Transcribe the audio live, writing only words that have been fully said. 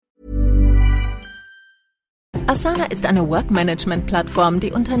Asana ist eine Work-Management-Plattform,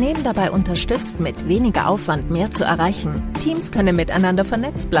 die Unternehmen dabei unterstützt, mit weniger Aufwand mehr zu erreichen. Teams können miteinander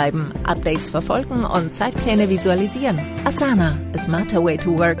vernetzt bleiben, Updates verfolgen und Zeitpläne visualisieren. Asana, a smarter way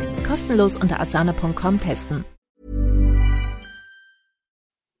to work. Kostenlos unter asana.com testen.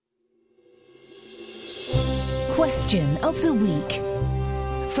 Question of the Week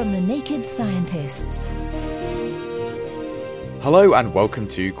from the Naked Scientists. Hello and welcome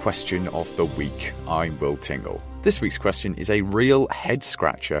to Question of the Week. I'm Will Tingle. This week's question is a real head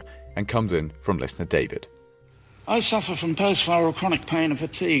scratcher and comes in from listener David. I suffer from post-viral chronic pain and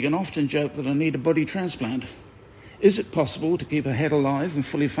fatigue and often joke that I need a body transplant. Is it possible to keep a head alive and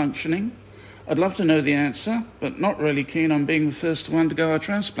fully functioning? I'd love to know the answer, but not really keen on being the first to undergo a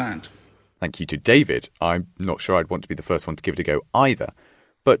transplant. Thank you to David. I'm not sure I'd want to be the first one to give it a go either.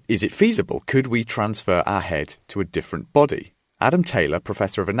 But is it feasible? Could we transfer our head to a different body? Adam Taylor,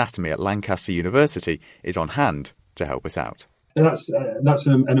 Professor of Anatomy at Lancaster University, is on hand to help us out. That's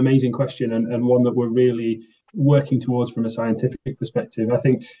an amazing question and one that we're really working towards from a scientific perspective. I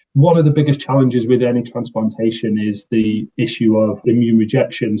think one of the biggest challenges with any transplantation is the issue of immune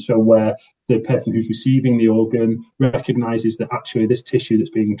rejection. So where the person who's receiving the organ recognises that actually this tissue that's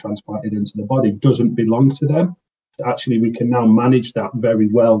being transplanted into the body doesn't belong to them. Actually, we can now manage that very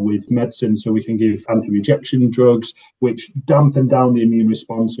well with medicine. So we can give anti-rejection drugs, which dampen down the immune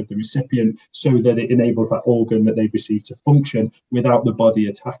response of the recipient so that it enables that organ that they've received to function without the body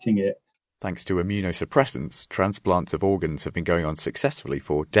attacking it. Thanks to immunosuppressants, transplants of organs have been going on successfully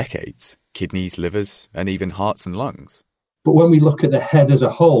for decades. Kidneys, livers, and even hearts and lungs. But when we look at the head as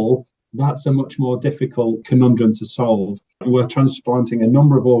a whole, that's a much more difficult conundrum to solve. We're transplanting a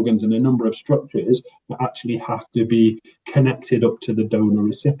number of organs and a number of structures that actually have to be connected up to the donor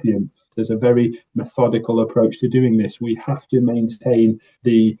recipient. There's a very methodical approach to doing this. We have to maintain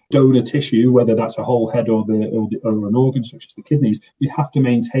the donor tissue, whether that's a whole head or an organ such as the kidneys. We have to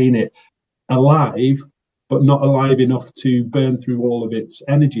maintain it alive, but not alive enough to burn through all of its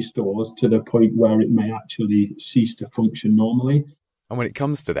energy stores to the point where it may actually cease to function normally. And when it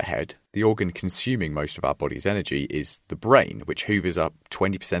comes to the head, the organ consuming most of our body's energy is the brain, which hoovers up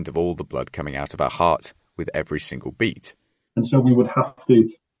 20% of all the blood coming out of our heart with every single beat. And so we would have to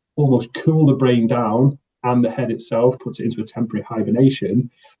almost cool the brain down, and the head itself puts it into a temporary hibernation,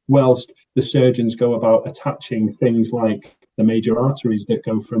 whilst the surgeons go about attaching things like the major arteries that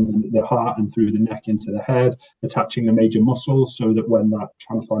go from the heart and through the neck into the head, attaching the major muscles so that when that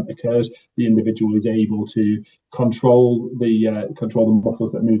transplant occurs, the individual is able to control the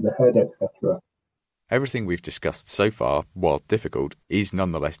muscles that move the head, etc. Everything we've discussed so far, while difficult, is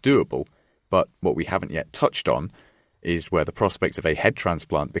nonetheless doable, but what we haven't yet touched on is where the prospect of a head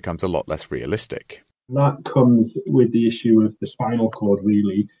transplant becomes a lot less realistic. That comes with the issue of the spinal cord,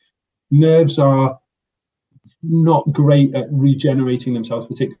 really. Nerves are not great at regenerating themselves,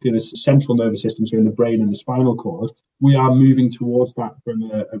 particularly in the central nervous system, so in the brain and the spinal cord. We are moving towards that from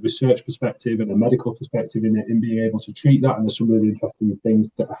a research perspective and a medical perspective in being able to treat that, and there's some really interesting things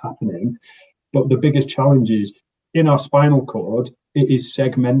that are happening. But the biggest challenge is in our spinal cord, it is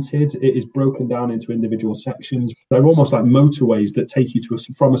segmented, it is broken down into individual sections. They're almost like motorways that take you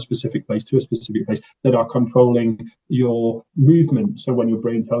from a specific place to a specific place that are controlling your movement. So when your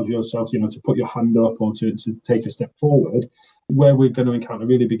brain tells yourself, to put your hand up or to take a step forward, where we're going to encounter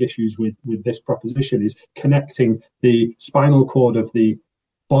really big issues with this proposition is connecting the spinal cord of the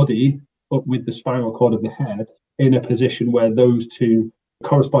body up with the spinal cord of the head in a position where those two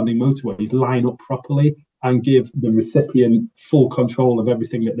corresponding motorways line up properly and give the recipient full control of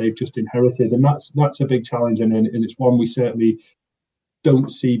everything that they've just inherited. And that's a big challenge, and it's one we certainly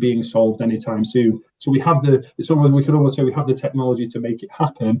don't see being solved anytime soon. So we could almost say we have the technology to make it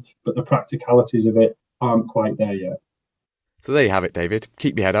happen, but the practicalities of it aren't quite there yet. So there you have it, David.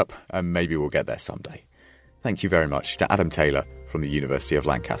 Keep your head up, and maybe we'll get there someday. Thank you very much to Adam Taylor from the University of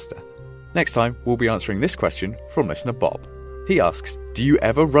Lancaster. Next time, we'll be answering this question from listener Bob. He asks, do you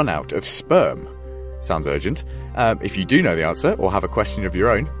ever run out of sperm? Sounds urgent. If you do know the answer or have a question of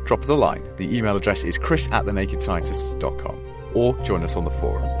your own, drop us a line. The email address is chris@thenakedscientists.com, or join us on the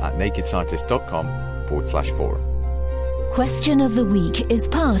forums at nakedscientists.com/forum. Question of the Week is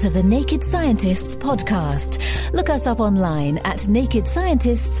part of the Naked Scientists podcast. Look us up online at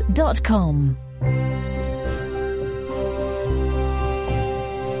nakedscientists.com.